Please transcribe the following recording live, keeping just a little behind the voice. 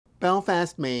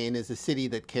Belfast, Maine is a city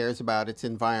that cares about its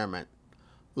environment.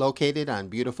 Located on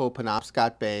beautiful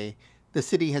Penobscot Bay, the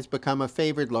city has become a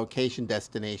favored location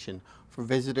destination for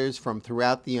visitors from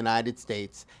throughout the United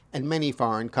States and many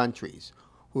foreign countries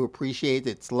who appreciate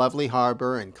its lovely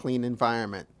harbor and clean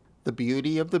environment. The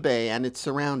beauty of the bay and its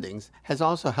surroundings has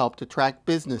also helped attract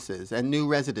businesses and new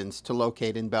residents to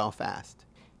locate in Belfast.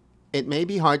 It may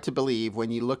be hard to believe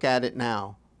when you look at it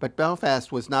now, but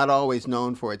Belfast was not always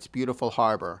known for its beautiful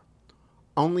harbor.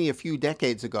 Only a few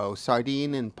decades ago,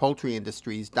 sardine and poultry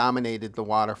industries dominated the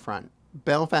waterfront.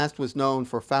 Belfast was known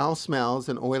for foul smells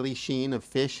and oily sheen of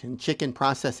fish and chicken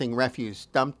processing refuse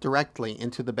dumped directly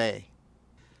into the bay.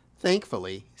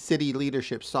 Thankfully, city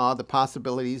leadership saw the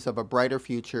possibilities of a brighter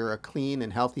future a clean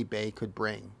and healthy bay could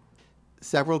bring.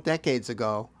 Several decades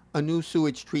ago, a new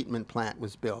sewage treatment plant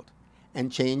was built,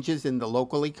 and changes in the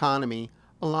local economy,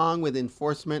 along with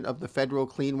enforcement of the Federal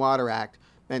Clean Water Act,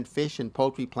 meant fish and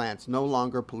poultry plants no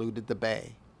longer polluted the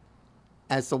bay.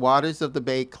 As the waters of the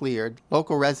bay cleared,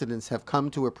 local residents have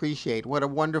come to appreciate what a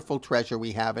wonderful treasure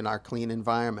we have in our clean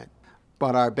environment.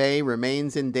 But our bay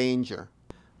remains in danger.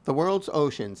 The world's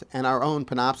oceans and our own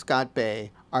Penobscot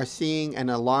Bay are seeing an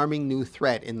alarming new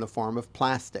threat in the form of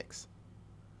plastics.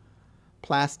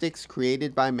 Plastics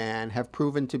created by man have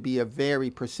proven to be a very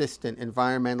persistent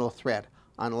environmental threat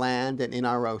on land and in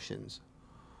our oceans.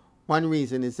 One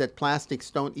reason is that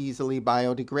plastics don't easily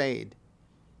biodegrade.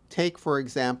 Take, for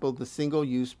example, the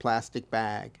single-use plastic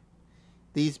bag.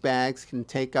 These bags can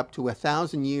take up to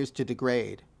 1,000 years to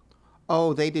degrade.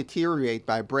 Oh, they deteriorate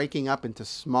by breaking up into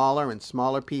smaller and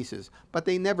smaller pieces, but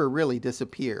they never really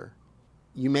disappear.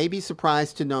 You may be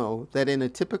surprised to know that in a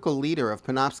typical liter of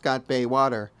Penobscot Bay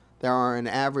water, there are an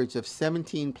average of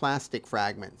 17 plastic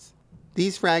fragments.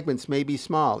 These fragments may be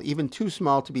small, even too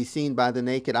small to be seen by the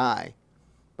naked eye,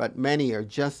 but many are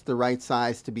just the right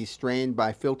size to be strained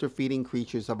by filter-feeding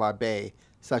creatures of our bay,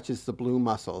 such as the blue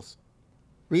mussels.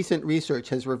 Recent research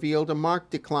has revealed a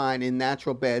marked decline in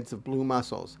natural beds of blue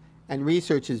mussels, and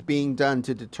research is being done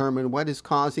to determine what is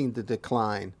causing the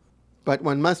decline. But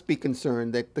one must be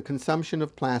concerned that the consumption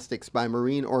of plastics by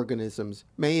marine organisms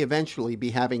may eventually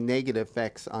be having negative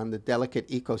effects on the delicate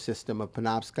ecosystem of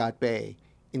Penobscot Bay,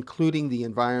 including the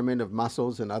environment of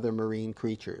mussels and other marine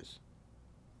creatures.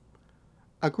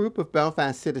 A group of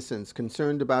Belfast citizens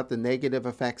concerned about the negative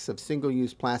effects of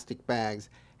single-use plastic bags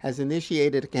has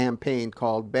initiated a campaign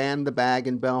called Ban the Bag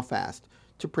in Belfast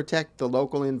to protect the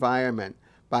local environment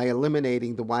by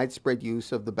eliminating the widespread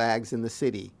use of the bags in the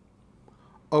city.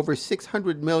 Over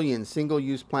 600 million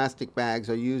single-use plastic bags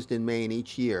are used in Maine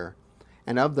each year,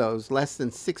 and of those, less than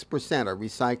 6% are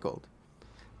recycled.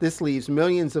 This leaves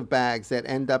millions of bags that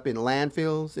end up in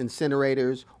landfills,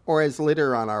 incinerators, or as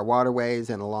litter on our waterways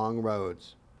and along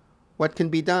roads. What can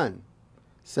be done?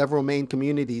 Several Maine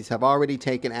communities have already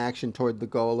taken action toward the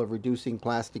goal of reducing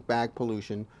plastic bag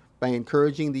pollution by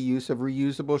encouraging the use of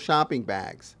reusable shopping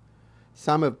bags.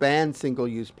 Some have banned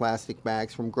single-use plastic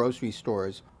bags from grocery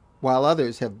stores, while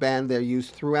others have banned their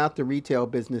use throughout the retail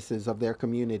businesses of their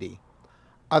community.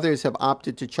 Others have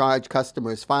opted to charge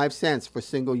customers 5 cents for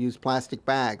single-use plastic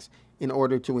bags in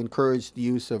order to encourage the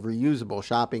use of reusable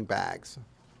shopping bags.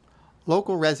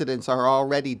 Local residents are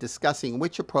already discussing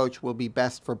which approach will be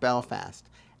best for Belfast,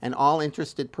 and all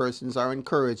interested persons are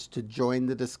encouraged to join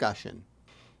the discussion.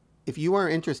 If you are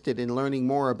interested in learning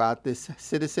more about this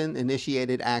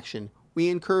citizen-initiated action, we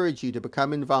encourage you to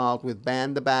become involved with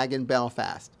Ban the Bag in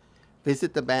Belfast.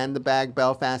 Visit the Ban the Bag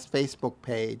Belfast Facebook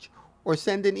page or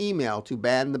send an email to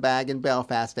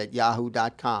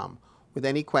banthebaginbelfast@yahoo.com with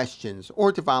any questions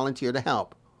or to volunteer to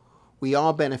help. We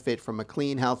all benefit from a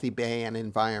clean, healthy bay and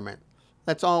environment.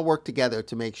 Let's all work together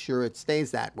to make sure it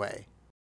stays that way.